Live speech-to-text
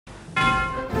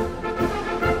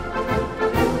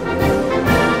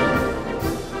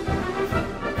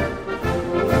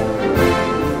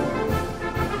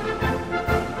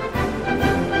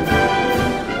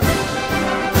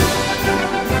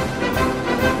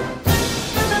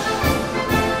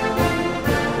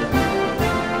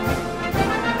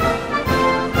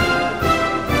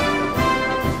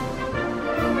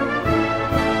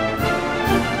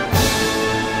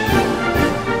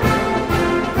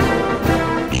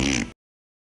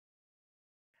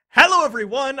Hello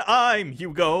everyone, I'm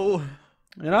Hugo.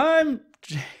 And I'm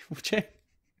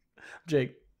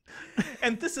Jake.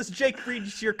 And this is Jake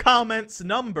Reads Your Comments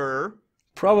number.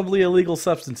 Probably illegal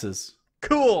substances.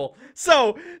 Cool.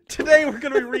 So, today we're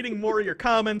going to be reading more of your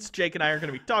comments. Jake and I are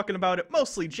going to be talking about it.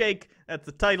 Mostly Jake. That's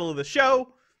the title of the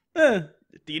show. Do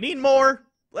you need more?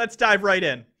 Let's dive right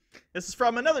in. This is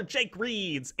from another Jake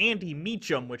Reads, Andy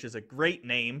Meacham, which is a great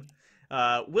name.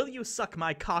 Will you suck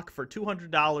my cock for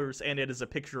 $200? And it is a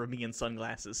picture of me in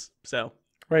sunglasses. So...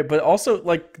 Right, but also,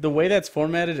 like, the way that's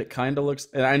formatted, it kind of looks...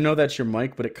 And I know that's your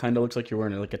mic, but it kind of looks like you're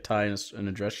wearing, like, a tie and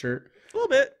a dress shirt. A little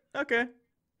bit. Okay.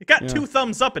 It got 2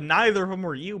 thumbs up, and neither of them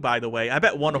were you, by the way. I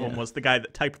bet one of them was the guy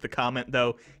that typed the comment,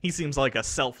 though. He seems like a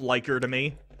self-liker to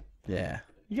me. Yeah.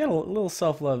 You got a little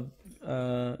self-love,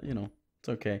 it's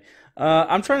okay.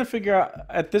 I'm trying to figure out,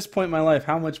 at this point in my life,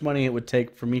 how much money it would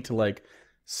take for me to, like,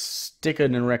 stick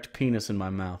an erect penis in my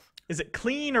mouth. Is it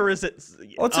clean or is it?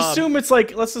 Let's assume it's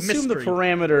like. Let's assume mystery. the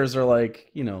parameters are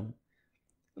like,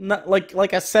 not like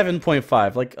a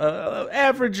 7.5, like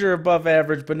average or above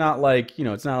average, but not like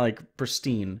it's not like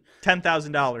pristine.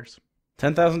 $10,000.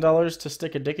 $10,000 to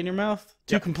stick a dick in your mouth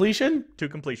to completion. To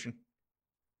completion.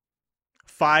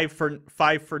 5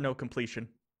 for no completion.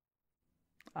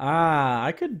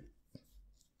 I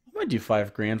might do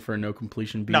 $5,000 for a no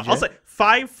completion BJ. No, I'll say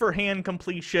 5 for hand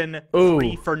completion. Ooh.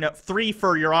 3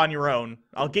 for you're on your own.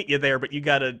 I'll get you there, but you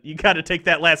gotta take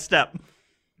that last step.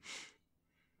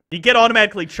 You get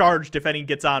automatically charged if any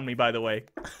gets on me, by the way.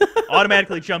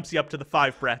 Automatically jumps you up to the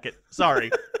 5 bracket.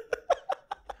 Sorry.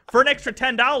 For an extra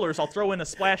 $10, I'll throw in a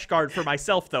splash guard for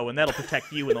myself, though, and that'll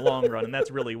protect you in the long run, and that's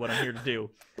really what I'm here to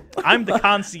do. I'm the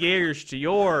concierge to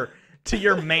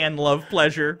your man love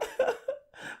pleasure.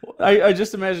 I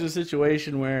just imagine a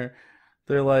situation where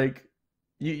they're like,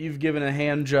 you've given a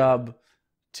hand job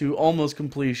to almost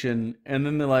completion, and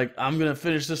then they're like, I'm gonna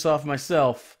finish this off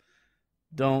myself.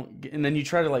 And then you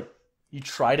try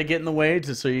to get in the way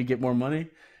so you get more money,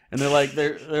 and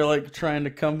they're like trying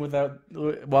to come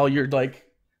while you're like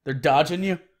they're dodging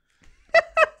you.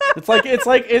 It's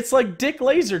like dick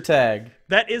laser tag.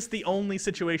 That is the only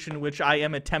situation in which I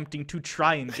am attempting to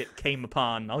try and get came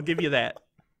upon. I'll give you that.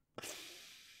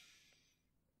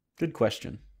 Good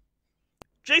question.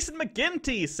 Jason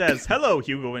McGinty says, hello,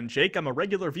 Hugo and Jake. I'm a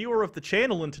regular viewer of the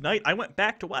channel, and tonight I went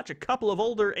back to watch a couple of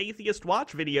older Atheist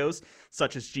Watch videos,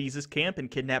 such as Jesus Camp and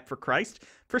Kidnap for Christ.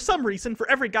 For some reason, for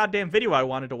every goddamn video I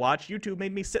wanted to watch, YouTube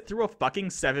made me sit through a fucking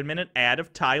 7-minute ad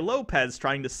of Ty Lopez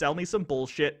trying to sell me some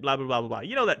bullshit, blah, blah, blah, blah, blah.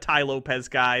 You know that Ty Lopez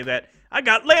guy that, I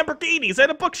got Lamborghinis and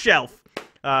a bookshelf.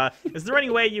 Is there any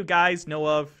way you guys know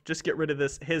of, just get rid of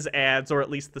his ads, or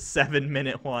at least the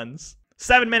 7-minute ones?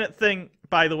 7-minute thing,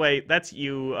 by the way, that's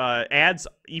you. Ads,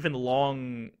 even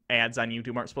long ads on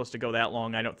YouTube aren't supposed to go that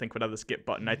long, I don't think, without the skip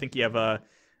button. I think you have a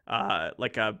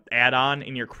add-on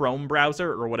in your Chrome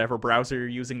browser or whatever browser you're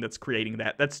using that's creating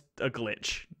that. That's a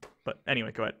glitch. But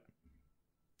anyway, go ahead.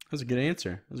 That was a good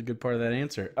answer. That was a good part of that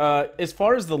answer. As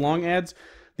far as the long ads,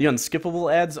 the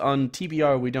unskippable ads, on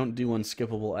TBR, we don't do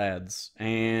unskippable ads.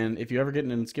 And if you ever get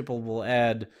an unskippable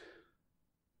ad...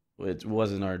 It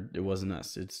wasn't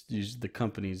us. It's usually the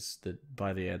companies that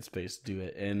buy the ad space do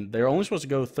it, and they're only supposed to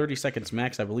go 30 seconds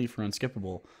max, I believe, for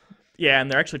unskippable. Yeah, and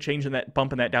they're actually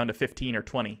bumping that down to 15 or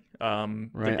 20.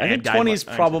 Right, I think 20 is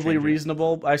probably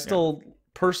reasonable. I still,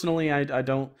 personally, I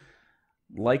don't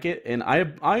like it, and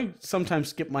I sometimes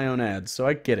skip my own ads, so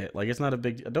I get it. Like, it's not a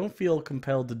big. I don't feel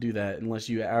compelled to do that unless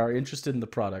you are interested in the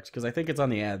products, because I think it's on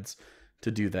the ads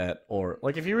to do that, or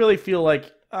like if you really feel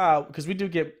like because we do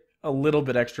get a little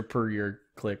bit extra per your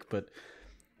click, but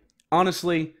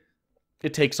honestly,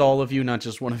 it takes all of you, not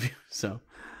just one of you. So,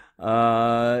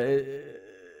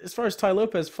 as far as Ty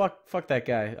Lopez, fuck that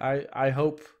guy. I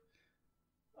hope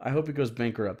he goes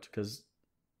bankrupt, because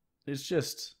it's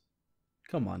just,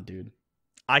 come on, dude.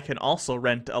 I can also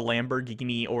rent a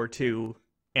Lamborghini or 2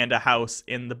 and a house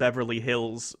in the Beverly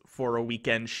Hills for a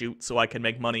weekend shoot, so I can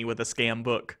make money with a scam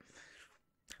book.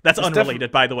 That's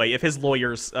unrelated, by the way. If his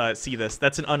lawyers see this,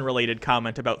 that's an unrelated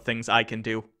comment about things I can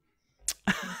do.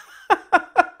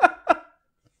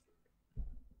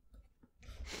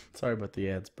 Sorry about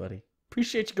the ads, buddy.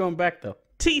 Appreciate you going back, though.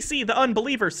 TC the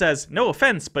Unbeliever says, no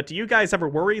offense, but do you guys ever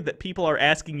worry that people are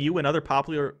asking you and other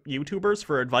popular YouTubers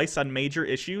for advice on major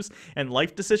issues and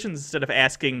life decisions instead of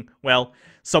asking, well,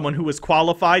 someone who is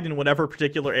qualified in whatever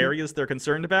particular areas they're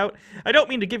concerned about? I don't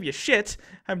mean to give you shit.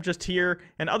 I'm just here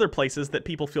and other places that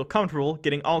people feel comfortable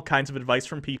getting all kinds of advice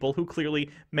from people who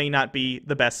clearly may not be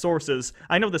the best sources.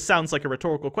 I know this sounds like a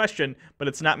rhetorical question, but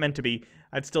it's not meant to be.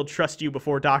 I'd still trust you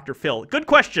before Dr. Phil. Good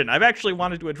question. I've actually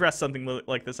wanted to address something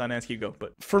like this on Ask Hugo,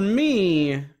 but... For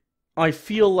me, I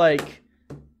feel like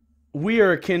we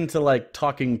are akin to like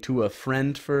talking to a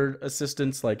friend for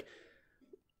assistance. Like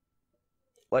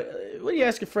when you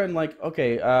ask a friend, like,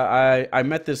 okay, I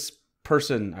met this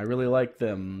person, I really like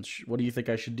them. What do you think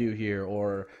I should do here?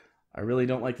 Or I really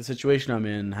don't like the situation I'm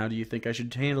in. How do you think I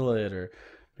should handle it? Or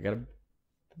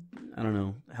I don't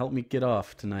know, help me get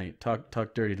off tonight.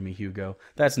 Talk dirty to me, Hugo.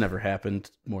 That's never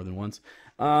happened more than once.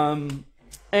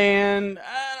 And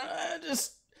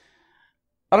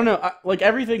I don't know. Like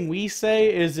everything we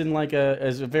say is in like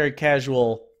as a very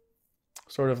casual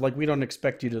sort of like we don't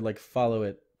expect you to like follow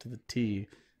it to the T.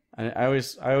 I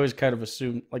always kind of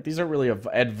assume like these aren't really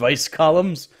advice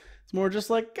columns. It's more just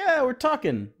like, yeah, we're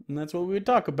talking, and that's what we would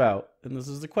talk about. And this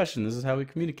is the question. This is how we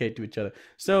communicate to each other.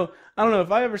 So I don't know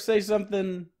if I ever say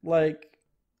something like,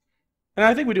 and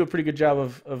I think we do a pretty good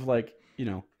job of like, you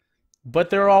know, but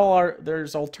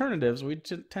there's alternatives. We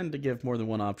tend to give more than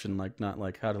one option, like not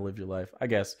like how to live your life. I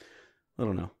guess. I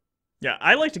don't know. Yeah,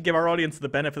 I like to give our audience the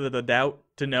benefit of the doubt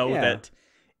to know that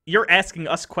you're asking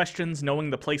us questions, knowing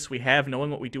the place we have,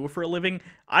 knowing what we do for a living.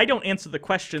 I don't answer the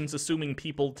questions assuming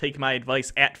people take my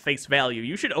advice at face value.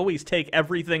 You should always take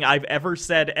everything I've ever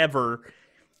said ever,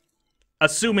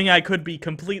 assuming I could be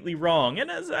completely wrong. And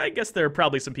as I guess there are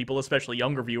probably some people, especially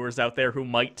younger viewers out there, who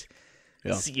might,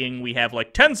 seeing we have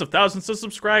like tens of thousands of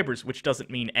subscribers, which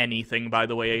doesn't mean anything, by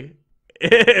the way.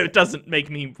 It doesn't make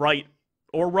me right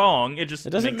or wrong. It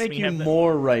doesn't make you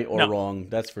more right or wrong.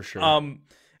 That's for sure.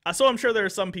 So I'm sure there are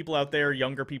some people out there,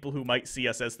 younger people, who might see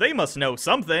us as they must know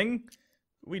something.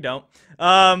 We don't.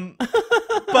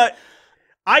 But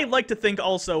I like to think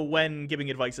also when giving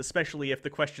advice, especially if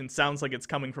the question sounds like it's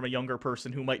coming from a younger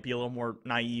person who might be a little more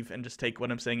naive and just take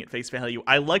what I'm saying at face value,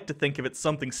 I like to think if it's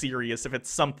something serious, if it's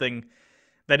something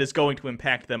that is going to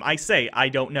impact them, I say, I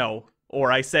don't know.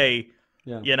 Or I say,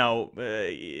 you know,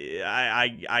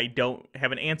 I don't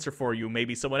have an answer for you.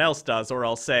 Maybe someone else does. Or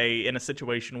I'll say in a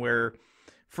situation where,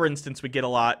 for instance, we get a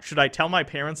lot, should I tell my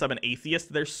parents I'm an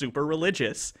atheist? They're super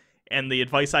religious. And the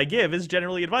advice I give is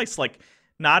generally advice, like,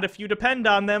 not if you depend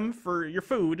on them for your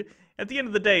food. At the end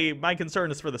of the day, my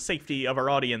concern is for the safety of our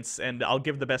audience, and I'll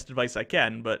give the best advice I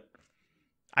can, but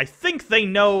I think they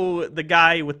know the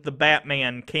guy with the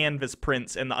Batman canvas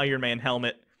prints and the Iron Man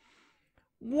helmet,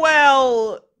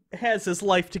 well, has his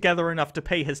life together enough to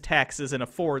pay his taxes and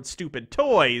afford stupid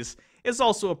toys, is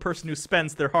also a person who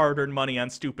spends their hard-earned money on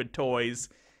stupid toys,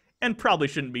 and probably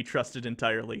shouldn't be trusted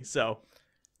entirely, so.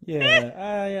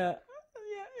 Yeah,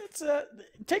 it's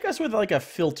take us with like a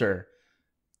filter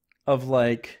of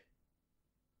like,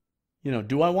 you know,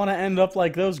 do I want to end up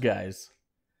like those guys?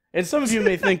 And some of you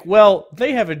may think, well,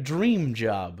 they have a dream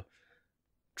job.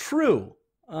 True.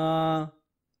 But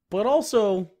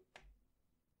also,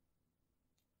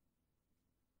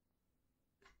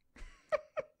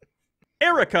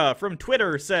 Erica from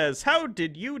Twitter says, how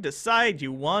did you decide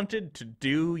you wanted to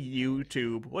do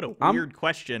YouTube? What a weird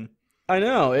question. I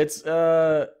know. It's,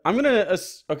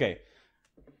 okay.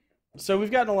 So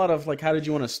we've gotten a lot of, like, how did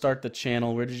you want to start the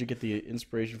channel? Where did you get the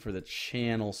inspiration for the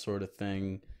channel sort of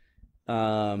thing?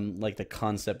 Like the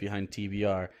concept behind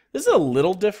TBR. This is a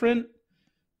little different.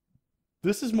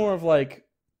 This is more of like,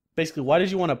 basically, why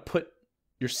did you want to put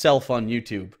yourself on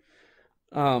YouTube?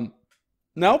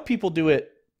 Now people do it,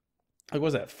 like, what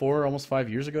was that, 4, almost 5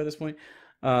 years ago at this point?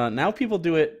 Now people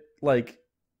do it, like,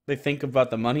 they think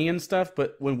about the money and stuff,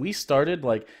 but when we started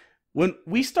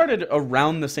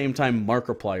around the same time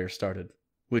Markiplier started,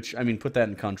 which, I mean, put that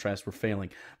in contrast, we're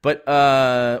failing. But,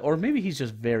 or maybe he's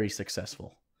just very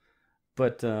successful.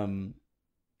 But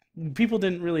people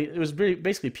didn't really, it was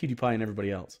basically PewDiePie and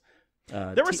everybody else.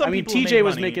 There were some people TJ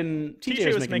was making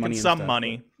money some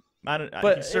money.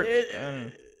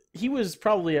 He was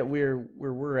probably at where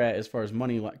we're at as far as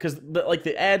money, because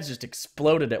the ads just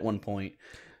exploded at one point.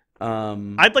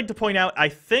 I'd like to point out, I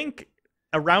think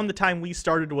around the time we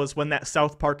started was when that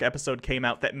South Park episode came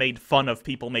out that made fun of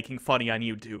people making funny on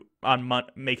YouTube,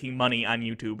 making money on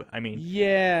YouTube. I mean,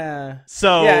 yeah.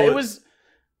 So yeah, it was.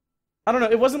 I don't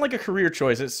know. It wasn't like a career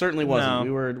choice. It certainly wasn't.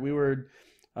 No. We were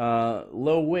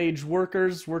low-wage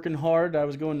workers working hard. I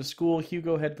was going to school.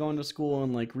 Hugo had gone to school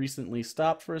and like recently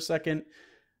stopped for a second.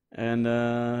 And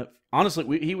honestly,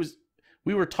 we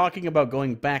were talking about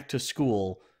going back to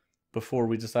school before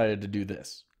we decided to do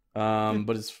this.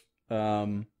 But it's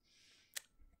I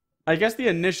guess the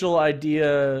initial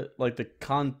idea, like the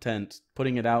content,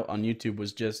 putting it out on YouTube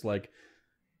was just like,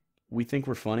 we think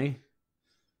we're funny.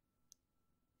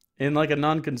 In like a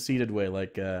non-conceited way,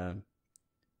 like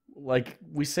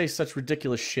we say such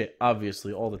ridiculous shit,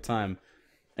 obviously, all the time,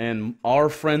 and our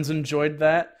friends enjoyed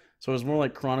that, so it was more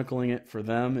like chronicling it for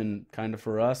them and kind of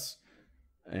for us.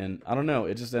 And I don't know,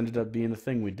 it just ended up being a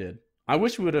thing we did. I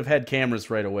wish we would have had cameras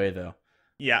right away, though.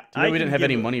 Yeah. We didn't have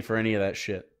any money for any of that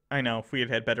shit. I know, if we had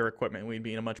had better equipment, we'd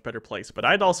be in a much better place. But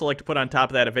I'd also like to put on top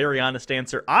of that a very honest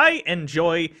answer. I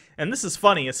enjoy, and this is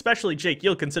funny, especially Jake,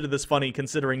 you'll consider this funny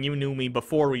considering you knew me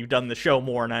before we've done the show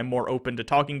more, and I'm more open to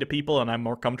talking to people, and I'm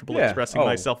more comfortable expressing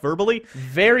myself verbally.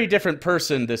 Very different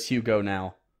person, this Hugo,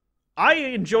 now. I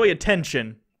enjoy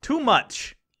attention too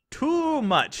much, to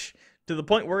the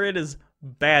point where it is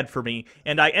bad for me,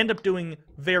 and I end up doing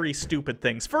very stupid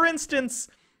things. For instance...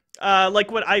 like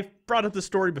what I brought up the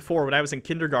story before when I was in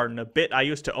kindergarten, a bit I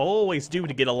used to always do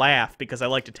to get a laugh because I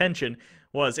liked attention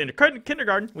was in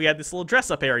kindergarten, we had this little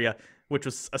dress-up area, which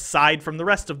was aside from the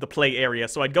rest of the play area.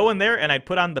 So I'd go in there and I'd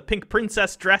put on the pink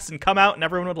princess dress and come out and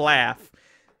everyone would laugh.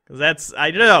 Because that's, I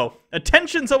don't know,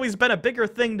 attention's always been a bigger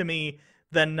thing to me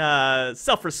than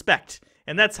self-respect.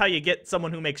 And that's how you get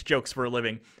someone who makes jokes for a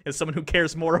living, is someone who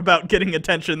cares more about getting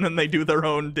attention than they do their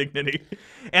own dignity.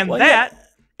 And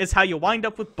is how you wind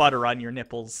up with butter on your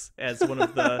nipples as one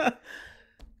of the...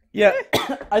 Yeah,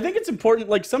 I think it's important.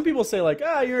 Like, some people say, like,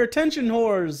 you're attention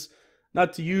whores.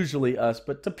 Not to usually us,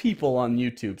 but to people on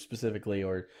YouTube specifically,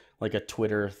 or like a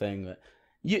Twitter thing. That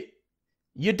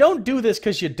you don't do this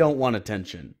because you don't want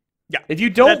attention. Yeah. If you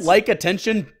don't like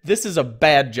attention, this is a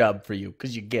bad job for you,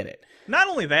 because you get it. Not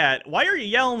only that, why are you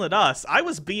yelling at us? I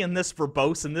was being this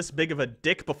verbose and this big of a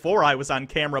dick before I was on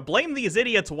camera. Blame these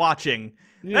idiots watching.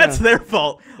 Yeah. That's their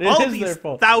fault. All these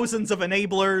thousands of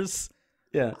enablers.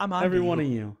 Yeah, I'm on every one of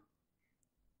you.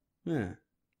 Yeah.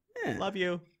 Love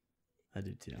you. I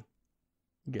do too.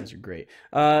 You guys are great.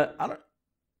 I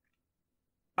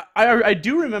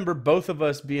do remember both of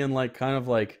us being like, kind of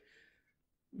like,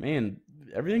 man,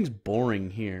 everything's boring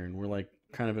here, and we're like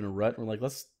kind of in a rut. We're like,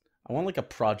 I want like a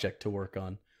project to work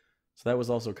on. So that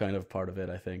was also kind of part of it,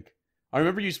 I think. I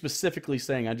remember you specifically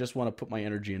saying, I just want to put my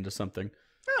energy into something.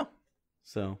 Oh.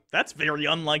 So that's very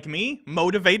unlike me.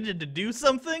 Motivated to do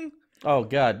something? Oh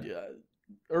God,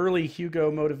 early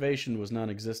Hugo motivation was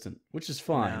non-existent, which is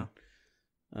fine.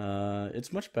 No.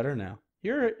 It's much better now.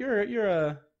 You're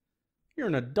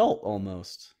an adult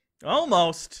almost.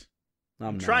 Almost.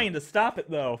 I'm trying to stop it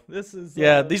though. This is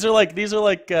these are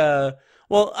like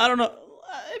well, I don't know.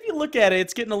 If you look at it,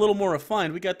 it's getting a little more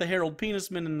refined. We got the Harold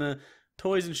Penisman and the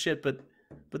toys and shit, but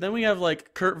then we have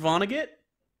like Kurt Vonnegut.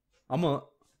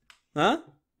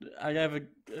 I have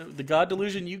the God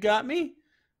Delusion, You Got Me.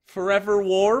 Forever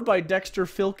War by Dexter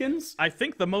Filkins. I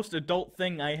think the most adult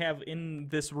thing I have in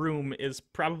this room is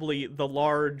probably the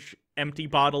large empty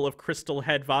bottle of Crystal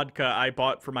Head vodka I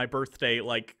bought for my birthday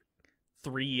like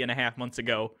 3.5 months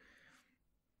ago.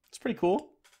 It's pretty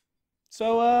cool.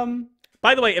 So,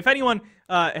 by the way, if anyone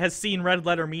has seen Red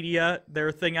Letter Media,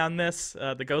 their thing on this,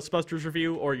 the Ghostbusters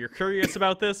review, or you're curious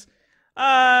about this,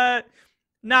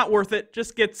 not worth it.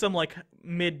 Just get some, like,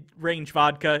 mid-range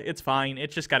vodka. It's fine.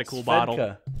 It's just got a cool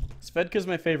bottle. Svedka's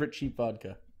my favorite cheap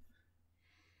vodka.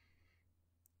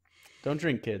 Don't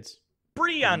drink, kids.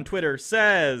 Bree on Twitter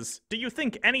says, do you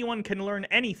think anyone can learn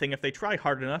anything if they try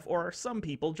hard enough, or are some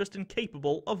people just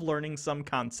incapable of learning some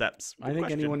concepts? I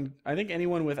think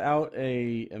anyone without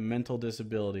a mental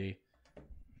disability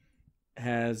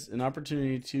has an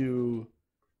opportunity to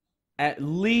at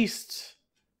least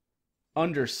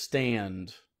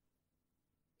understand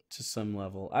to some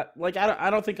level. I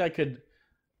don't think I could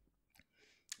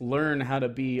learn how to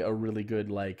be a really good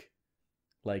like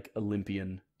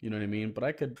Olympian, you know what I mean? But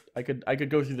I could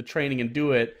go through the training and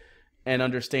do it and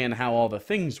understand how all the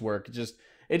things work.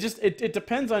 It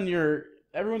depends on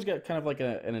everyone's got kind of like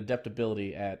an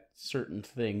adaptability at certain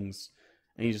things,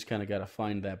 and you just kind of got to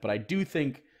find that. But I do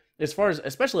think, as far as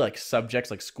especially like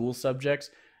subjects, like school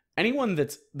subjects, anyone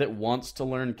that wants to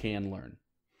learn can learn,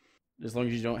 as long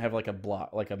as you don't have like a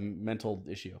block, like a mental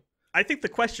issue. I think the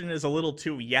question is a little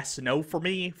too yes/no for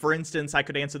me. For instance, I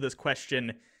could answer this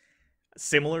question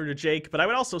similar to Jake, but I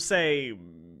would also say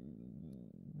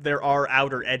there are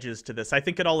outer edges to this. I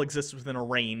think it all exists within a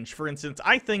range. For instance,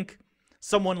 I think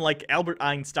someone like Albert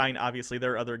Einstein, obviously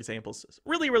there are other examples,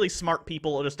 really, really smart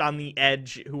people just on the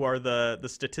edge who are the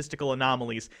statistical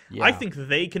anomalies. Yeah. I think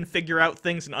they can figure out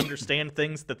things and understand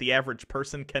things that the average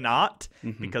person cannot,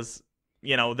 because,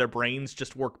 you know, their brains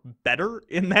just work better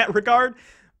in that regard.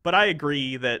 But I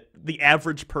agree that the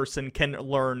average person can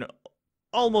learn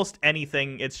almost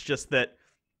anything. It's just that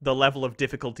the level of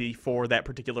difficulty for that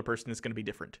particular person is going to be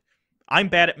different. I'm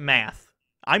bad at math.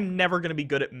 I'm never going to be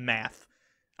good at math.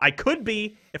 I could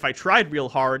be if I tried real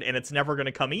hard, and it's never going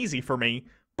to come easy for me,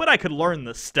 but I could learn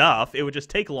the stuff. It would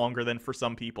just take longer than for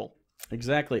some people.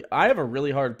 Exactly. I have a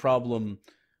really hard problem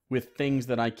with things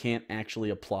that I can't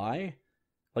actually apply.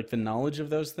 like the knowledge of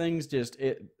those things, just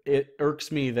it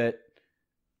irks me that,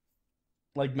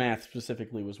 like, math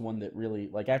specifically was one that really,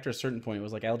 like, after a certain point, it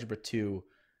was like Algebra 2.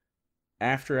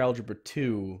 After Algebra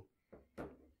 2,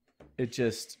 it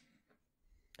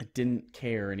didn't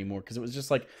care anymore, because it was just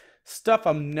like stuff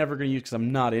I'm never going to use because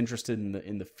I'm not interested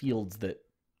in the fields that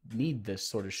need this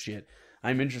sort of shit.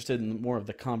 I'm interested in more of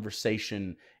the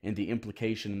conversation and the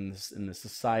implications in the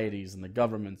societies and the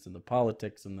governments and the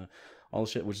politics and all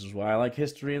the shit, which is why I like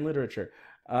history and literature.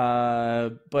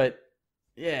 But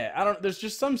yeah, there's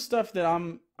just some stuff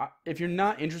that if you're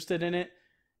not interested in it,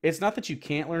 it's not that you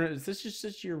can't learn it. It's just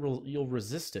that you'll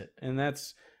resist it. And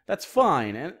that's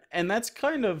fine. And that's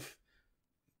kind of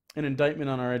an indictment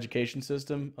on our education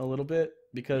system a little bit,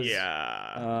 because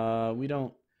we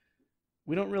don't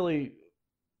really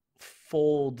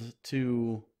fold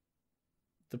to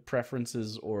the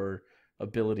preferences or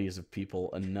abilities of people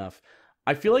enough.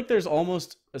 I feel like there's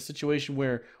almost a situation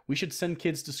where we should send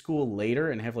kids to school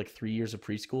later and have like 3 years of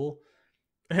preschool.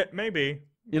 Maybe.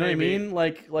 You know what I mean?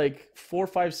 Like 4,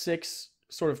 5, 6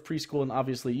 sort of preschool, and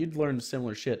obviously you'd learn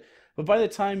similar shit. But by the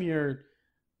time you're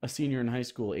a senior in high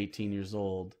school, 18 years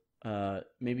old,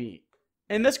 maybe,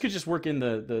 and this could just work in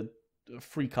the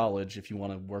free college if you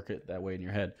want to work it that way in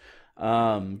your head.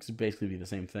 Because it'd basically be the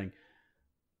same thing.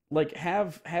 Like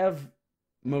have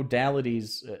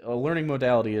modalities. A learning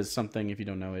modality is something, if you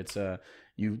don't know, it's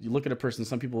you look at a person.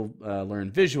 Some people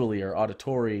learn visually or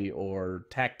auditory or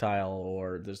tactile,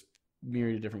 or there's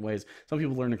myriad of different ways. Some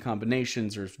people learn in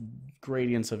combinations or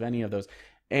gradients of any of those.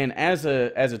 And as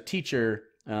a teacher,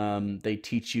 they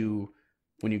teach you,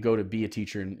 when you go to be a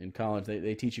teacher in college,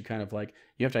 they teach you kind of like,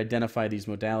 you have to identify these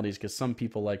modalities, because some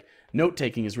people, like,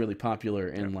 note-taking is really popular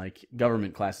in like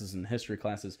government classes and history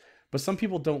classes, but some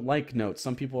people don't like notes.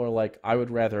 Some people are like, I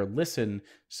would rather listen,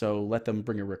 so let them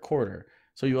bring a recorder.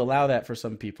 So you allow that for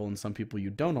some people, and some people you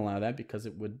don't allow that because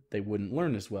they wouldn't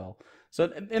learn as well. So,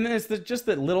 and it's just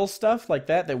that little stuff like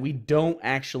that we don't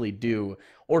actually do,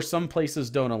 or some places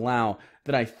don't allow,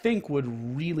 that I think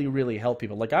would really, really help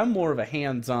people. Like, I'm more of a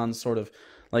hands-on sort of,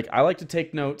 like, I like to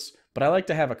take notes, but I like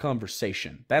to have a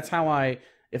conversation. That's how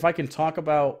if I can talk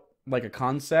about like a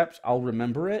concept, I'll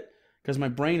remember it, because my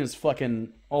brain is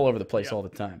fucking all over the place all the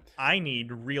time. I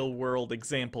need real-world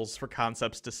examples for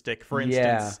concepts to stick. For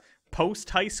instance,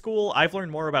 post-high school, I've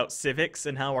learned more about civics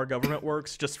and how our government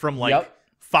works just from, like,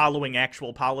 following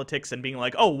actual politics and being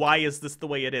like, oh, why is this the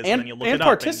way it is? And then you look it up.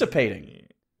 Participating.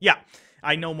 Yeah.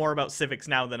 I know more about civics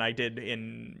now than I did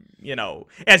in,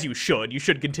 as you should. You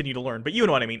should continue to learn, but you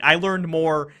know what I mean. I learned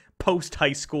more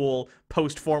post-high school,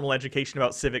 post-formal education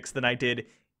about civics than I did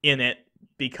in it,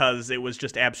 because it was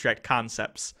just abstract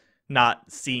concepts,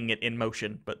 not seeing it in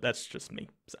motion. But that's just me.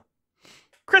 So,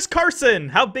 Chris Carson,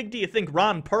 how big do you think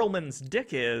Ron Perlman's dick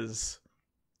is?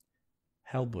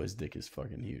 Hellboy's dick is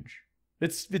fucking huge.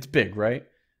 It's big, right?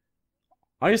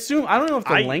 I assume, I don't know if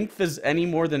the length is any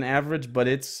more than average, but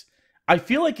I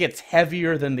feel like it's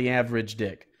heavier than the average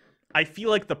dick. I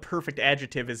feel like the perfect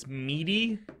adjective is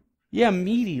meaty. Yeah,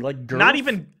 meaty, like girth. Not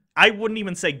even, I wouldn't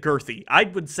even say girthy. I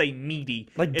would say meaty.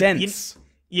 Like dense.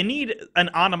 You need an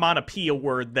onomatopoeia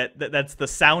word that's the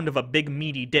sound of a big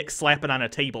meaty dick slapping on a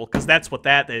table, because that's what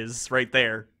that is right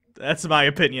there. That's my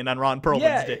opinion on Ron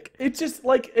Perlman's dick. It's just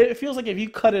like, it feels like if you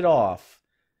cut it off,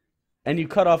 and you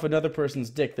cut off another person's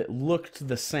dick that looked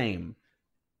the same,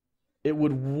 it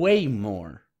would weigh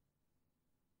more.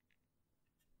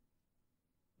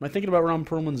 Am I thinking about Ron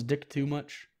Perlman's dick too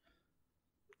much?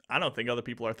 I don't think other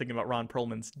people are thinking about Ron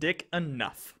Perlman's dick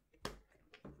enough.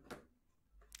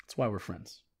 That's why we're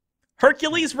friends.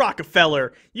 Hercules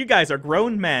Rockefeller, you guys are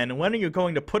grown men. When are you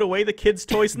going to put away the kids'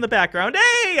 toys in the background?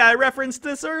 Hey, I referenced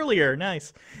this earlier.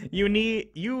 Nice. You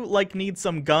need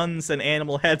some guns and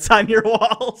animal heads on your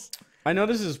walls. I know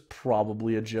this is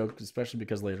probably a joke, especially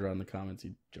because later on in the comments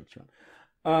he jokes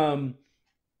around.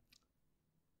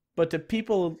 But to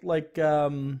people like,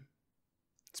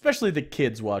 especially the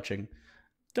kids watching,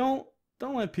 don't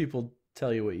let people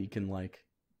tell you what you can like.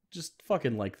 Just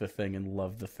fucking like the thing and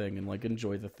love the thing and like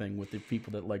enjoy the thing with the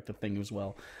people that like the thing as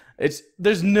well.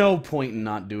 There's no point in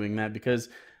not doing that, because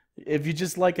if you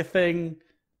just like a thing,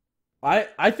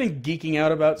 I think geeking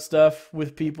out about stuff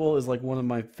with people is like one of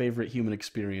my favorite human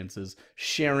experiences.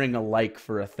 Sharing a like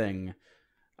for a thing,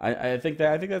 I think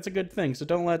that's a good thing. So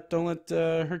don't let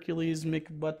Hercules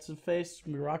make butts of face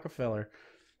from Rockefeller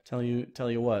tell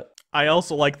you what. I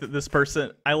also like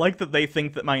that I like that they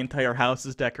think that my entire house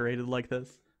is decorated like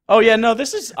this. Oh yeah, no,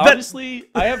 this is obviously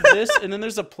I have this, and then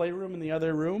there's a playroom in the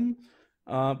other room,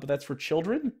 but that's for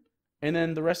children. And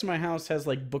then the rest of my house has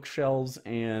like bookshelves,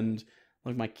 and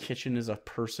like my kitchen is a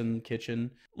person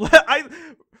kitchen.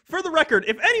 for the record,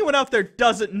 if anyone out there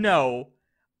doesn't know,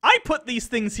 I put these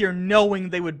things here knowing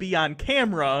they would be on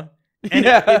camera. And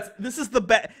this is the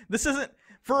best. This isn't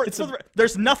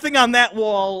there's nothing on that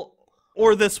wall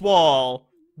or this wall.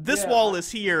 This wall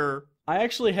is here. I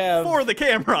actually have for the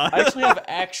camera. I actually have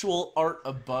actual art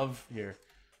above here.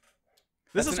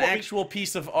 This is an actual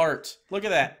piece of art. Look at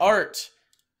that art.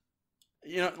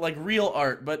 You know, like real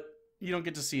art, but you don't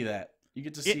get to see that. You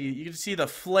get to see the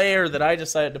flair that I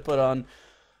decided to put on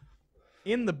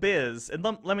in the biz. And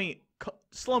let me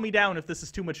slow me down if this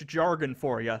is too much jargon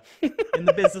for you. In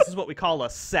the biz, this is what we call a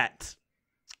set.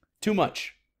 Too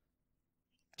much.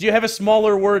 Do you have a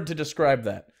smaller word to describe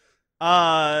that?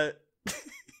 I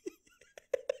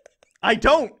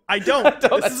don't.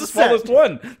 That's the smallest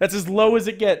one. That's as low as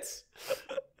it gets.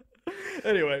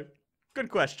 Anyway, good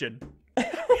question.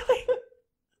 Really?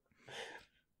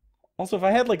 Also, if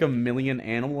I had like 1 million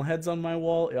animal heads on my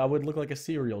wall, I would look like a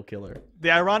serial killer.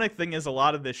 The ironic thing is a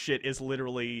lot of this shit is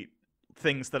literally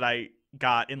things that I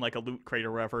got in like a loot crate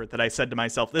or whatever that I said to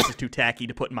myself, this is too tacky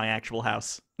to put in my actual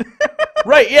house.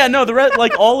 Right, yeah, no,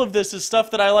 like all of this is stuff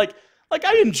that I like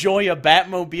I enjoy a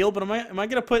Batmobile, but am I going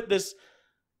to put this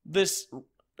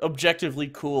objectively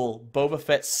cool Boba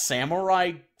Fett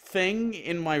samurai thing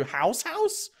in my house?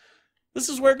 This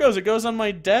is where it goes. It goes on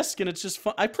my desk, and it's just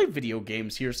fun. I play video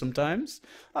games here sometimes.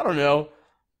 I don't know.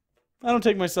 I don't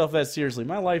take myself that seriously.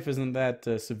 My life isn't that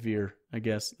severe, I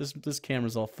guess. This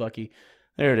camera's all fucky.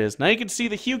 There it is. Now you can see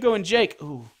the Hugo and Jake.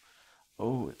 Ooh.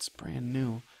 Oh, it's brand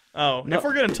new. Oh, no. If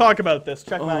we're going to talk about this,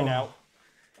 check mine out.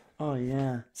 Oh,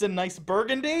 yeah. It's a nice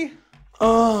burgundy.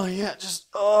 Oh, yeah. Just,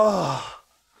 Available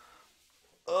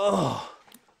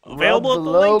at the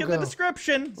link in the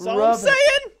description. That's all I'm saying.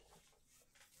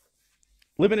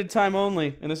 Limited time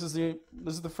only, and this is the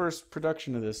first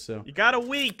production of this, so. You got a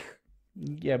week.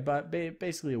 Yeah, but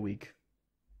basically a week.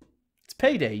 It's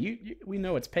payday. We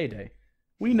know it's payday.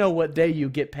 We know what day you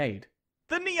get paid.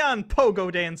 The Neon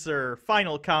Pogo Dancer.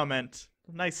 Final comment.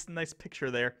 Nice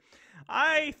picture there.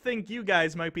 I think you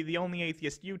guys might be the only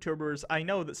atheist YouTubers I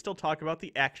know that still talk about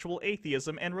the actual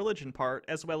atheism and religion part,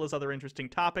 as well as other interesting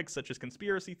topics such as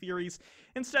conspiracy theories,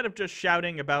 instead of just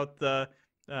shouting about the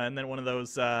and then one of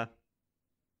those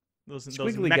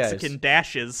Mexican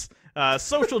dashes,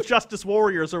 social justice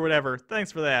warriors or whatever.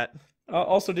 Thanks for that.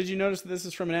 Also, did you notice that this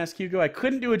is from an Ask Hugo? I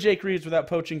couldn't do a Jake Reeves without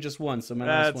poaching just one, so my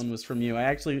last one was from you. I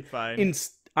actually,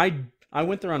 I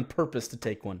went there on purpose to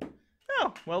take one.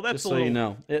 Oh, well, that's just so you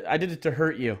know. I did it to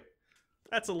hurt you.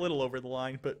 That's a little over the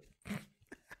line, but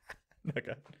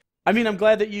okay. I mean, I'm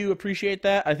glad that you appreciate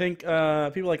that. I think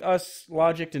people like us,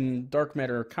 Logic, and Dark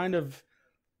Matter are kind of,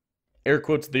 air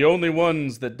quotes, the only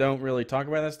ones that don't really talk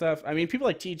about that stuff. I mean, people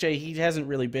like TJ, he hasn't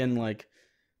really been like,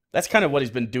 that's kind of what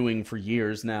he's been doing for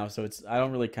years now, so I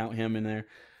don't really count him in there.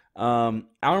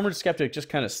 Armored Skeptic just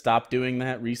kind of stopped doing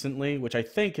that recently, which I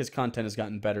think his content has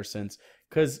gotten better since,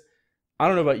 because I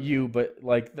don't know about you, but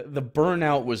like the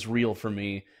burnout was real for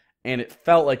me, and it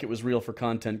felt like it was real for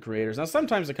content creators. Now,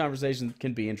 sometimes the conversation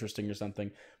can be interesting or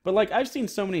something, but like I've seen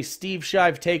so many Steve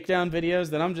Shive takedown videos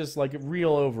that I'm just like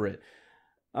real over it.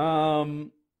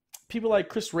 People like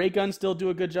Chris Raygun still do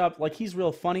a good job. Like, he's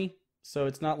real funny, so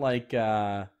it's not like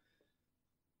I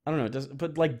don't know.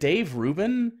 But like Dave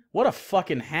Rubin, what a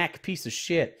fucking hack piece of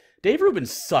shit. Dave Rubin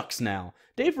sucks now.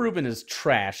 Dave Rubin is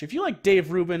trash. If you like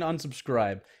Dave Rubin,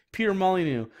 unsubscribe. Peter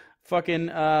Molyneux, fucking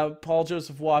Paul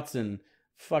Joseph Watson,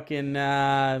 fucking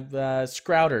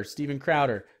Scrouter, Steven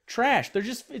Crowder, trash.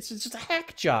 It's just a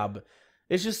hack job.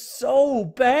 It's just so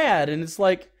bad, and it's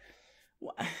like,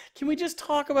 can we just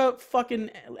talk about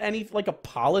fucking like a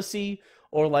policy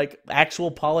or like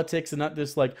actual politics and not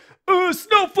this like, oh,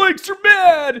 snowflakes are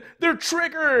mad, they're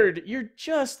triggered. You're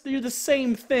the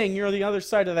same thing. You're the other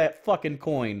side of that fucking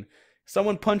coin.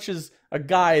 Someone punches a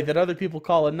guy that other people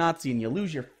call a Nazi and you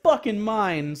lose your fucking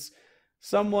minds.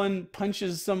 Someone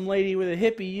punches some lady with a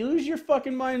hippie, you lose your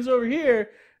fucking minds over here.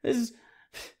 This is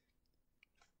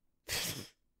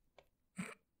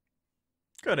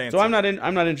good answer. So I'm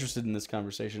not interested in this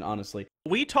conversation, honestly.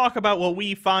 We talk about what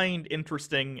we find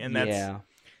interesting, and that's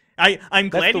I'm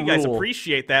glad you guys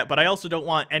appreciate that, but I also don't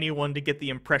want anyone to get the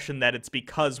impression that it's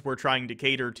because we're trying to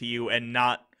cater to you and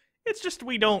not. It's just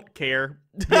we don't care.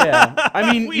 Yeah,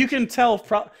 I mean, you can tell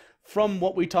from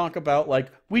what we talk about,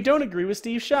 like, we don't agree with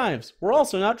Steve Shives. We're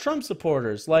also not Trump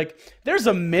supporters. Like, there's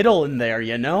a middle in there,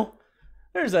 you know?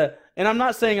 And I'm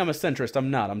not saying I'm a centrist.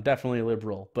 I'm not. I'm definitely a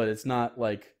liberal, but it's not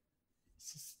like,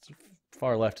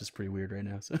 far left is pretty weird right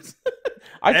now. So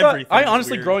I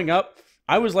honestly, weird. Growing up,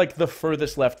 I was like the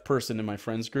furthest left person in my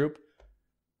friends group.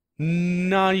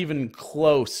 Not even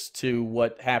close to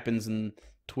what happens in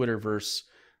Twitterverse.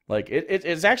 Like,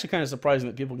 it's actually kind of surprising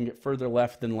that people can get further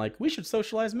left than, like, we should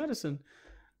socialize medicine.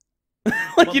 Like,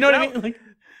 well, you know what I mean? Like,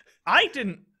 I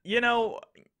didn't,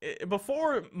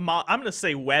 before, I'm going to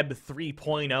say Web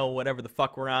 3.0, whatever the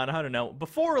fuck we're on, I don't know.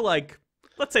 Before, like,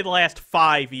 let's say the last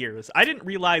 5 years, I didn't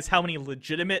realize how many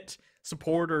legitimate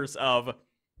supporters of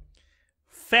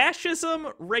fascism,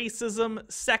 racism,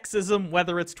 sexism,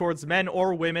 whether it's towards men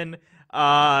or women,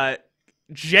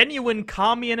 genuine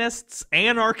communists,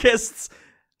 anarchists.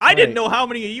 I didn't know how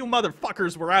many of you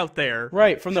motherfuckers were out there.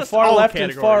 Right, from the far left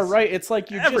and far right. It's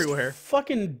like you're everywhere. Just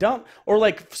fucking dumb. Or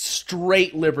like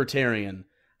straight libertarian.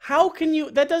 How can you...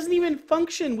 That doesn't even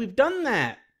function. We've done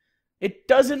that. It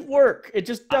doesn't work. It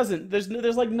just doesn't. There's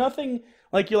like nothing...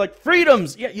 Like, you're like,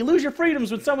 freedoms! Yeah, you lose your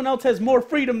freedoms when someone else has more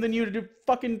freedom than you to do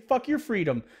fucking fuck your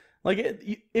freedom. Like,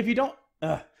 if you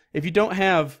don't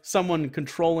have someone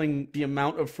controlling the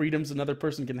amount of freedoms another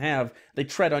person can have, they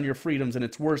tread on your freedoms, and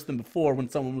it's worse than before when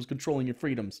someone was controlling your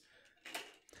freedoms.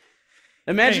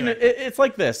 Imagine it's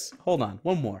like this. Hold on,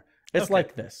 one more. It's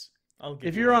like this.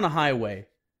 If you're on a highway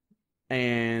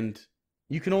and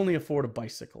you can only afford a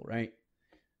bicycle, right?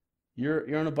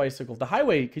 You're on a bicycle. The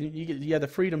highway, you have the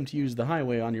freedom to use the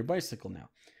highway on your bicycle now.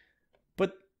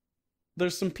 But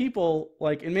there's some people,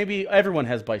 like, and maybe everyone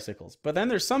has bicycles, but then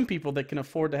there's some people that can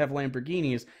afford to have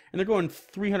Lamborghinis, and they're going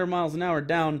 300 miles an hour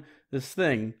down this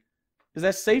thing. Is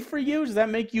that safe for you? Does that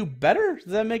make you better?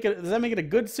 Does that make it a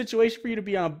good situation for you to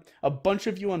be on a bunch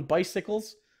of you on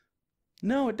bicycles?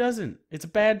 No, it doesn't. It's a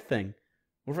bad thing.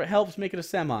 Or if it helps, make it a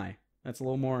semi. That's a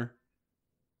little more,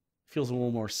 feels a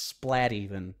little more splatty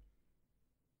than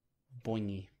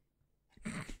boingy.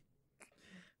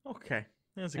 Okay.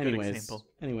 That's a good example.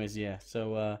 Anyways, yeah.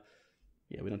 So,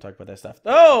 yeah, we don't talk about that stuff.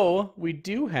 Oh, we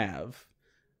do have.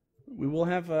 We will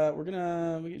have.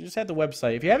 We just had the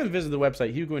website. If you haven't visited the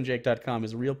website, HugoandJake.com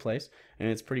is a real place, and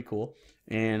it's pretty cool.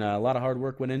 And a lot of hard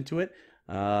work went into it.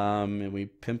 And we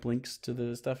pimp links to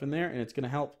the stuff in there, and it's going to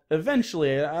help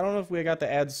eventually. I don't know if we got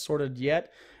the ads sorted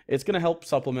yet. It's going to help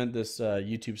supplement this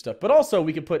YouTube stuff. But also,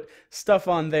 we could put stuff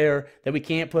on there that we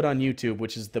can't put on YouTube,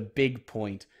 which is the big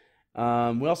point. We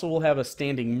also will have a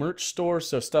standing merch store,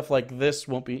 so stuff like this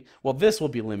won't be... Well, this will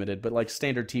be limited, but like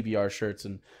standard TBR shirts,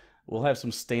 and we'll have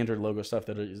some standard logo stuff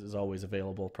that is always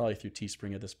available, probably through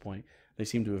Teespring at this point. They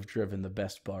seem to have driven the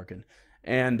best bargain.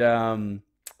 And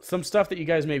some stuff that you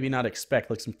guys maybe not expect,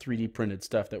 like some 3D printed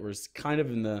stuff that was kind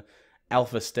of in the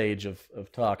alpha stage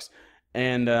of talks.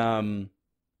 And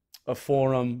a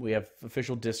forum, we have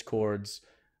official Discords.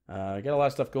 Got a lot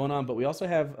of stuff going on, but we also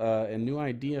have a new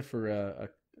idea for a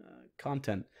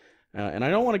content. And I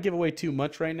don't want to give away too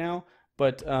much right now,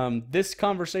 but this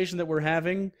conversation that we're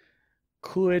having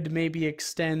could maybe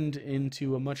extend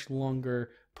into a much longer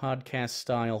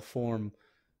podcast-style form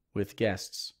with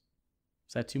guests.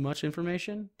 Is that too much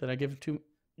information? Did I give too...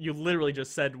 You literally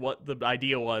just said what the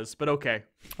idea was, but okay.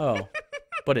 Oh,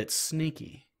 but it's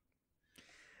sneaky.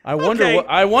 I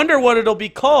wonder what it'll be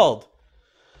called.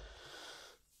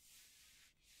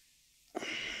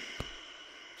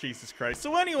 Jesus Christ.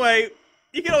 So anyway,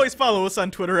 you can always follow us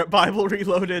on Twitter at Bible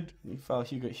Reloaded. You can follow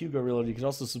Hugo Reloaded. You can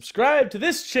also subscribe to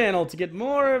this channel to get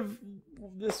more of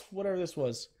this, whatever this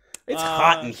was. It's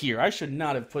hot in here. I should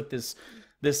not have put this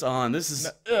on. This is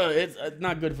it's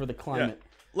not good for the climate. Yeah.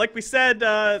 Like we said,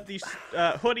 these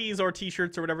hoodies or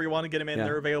t-shirts or whatever you want to get them in,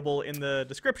 they're available in the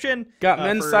description. Got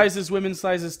men's sizes, women's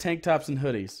sizes, tank tops, and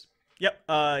hoodies. Yep.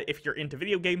 If you're into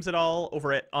video games at all,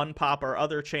 over at Unpop, our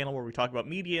other channel where we talk about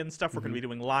media and stuff, we're going to be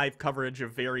doing live coverage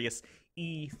of various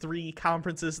E3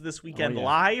 conferences this weekend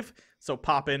live. So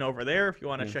pop in over there if you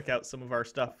want to check out some of our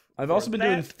stuff. I've also been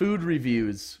doing food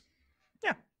reviews.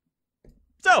 Yeah.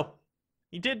 So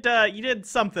you did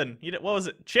something. You did, what was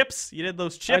it? Chips? You did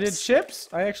those chips? I did chips.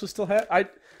 I actually still have.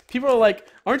 People are like,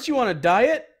 "Aren't you on a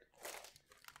diet?"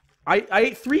 I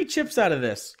ate 3 chips out of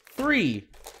this. 3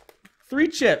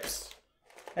 chips.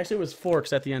 Actually, it was 4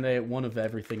 because at the end I ate 1 of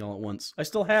everything all at once. I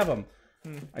still have them.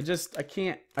 I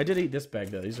can't. I did eat this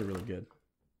bag though. These are really good.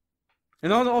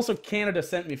 And also, Canada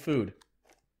sent me food,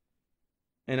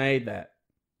 and I ate that.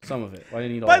 Some of it. I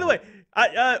didn't eat all. By the way,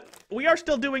 we are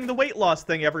still doing the weight loss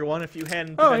thing, everyone. If you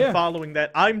hadn't been following that,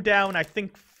 I'm down. I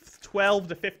think 12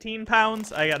 to 15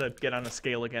 pounds. I gotta get on a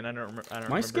scale again. I don't remember.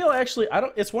 My scale actually,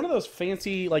 it's one of those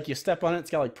fancy, like you step on it. It's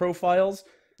got like profiles.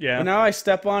 Yeah. And now I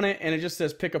step on it, and it just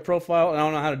says pick a profile, and I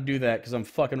don't know how to do that because I'm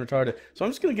fucking retarded. So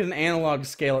I'm just gonna get an analog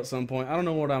scale at some point. I don't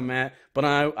know what I'm at, but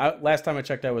last time I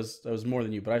checked, I was more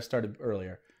than you, but I started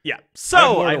earlier. Yeah.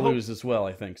 So I lose as well,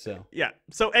 I think so. Yeah.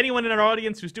 So anyone in our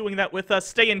audience who's doing that with us,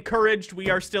 stay encouraged. We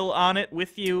are still on it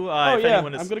with you.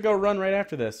 I'm gonna go run right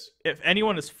after this. If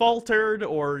anyone has faltered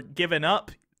or given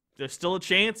up, there's still a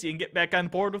chance you can get back on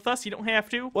board with us. You don't have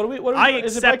to. What are we doing?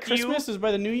 Is it by Christmas? Is it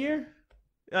by the New Year?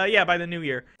 Yeah, by the New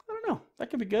Year. I don't know.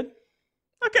 That could be good.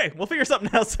 Okay, we'll figure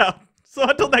something else out. So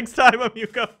until next time, I'm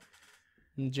Hugo.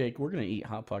 And Jake, we're going to eat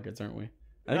Hot Pockets, aren't we?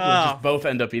 I think we'll just both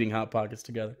end up eating Hot Pockets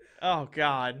together. Oh,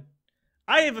 God.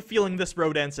 I have a feeling this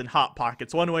road ends in Hot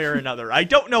Pockets one way or another. I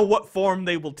don't know what form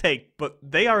they will take, but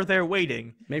they are there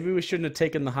waiting. Maybe we shouldn't have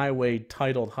taken the highway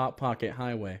titled Hot Pocket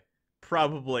Highway.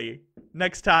 Probably.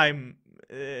 Next time,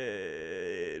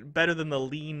 better than the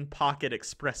Lean Pocket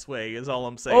Expressway is all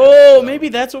I'm saying. Oh, so. Maybe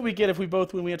that's what we get if we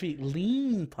both win. We have to eat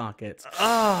Lean Pockets.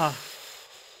 I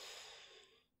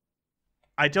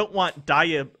don't want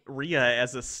diarrhea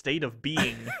as a state of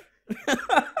being.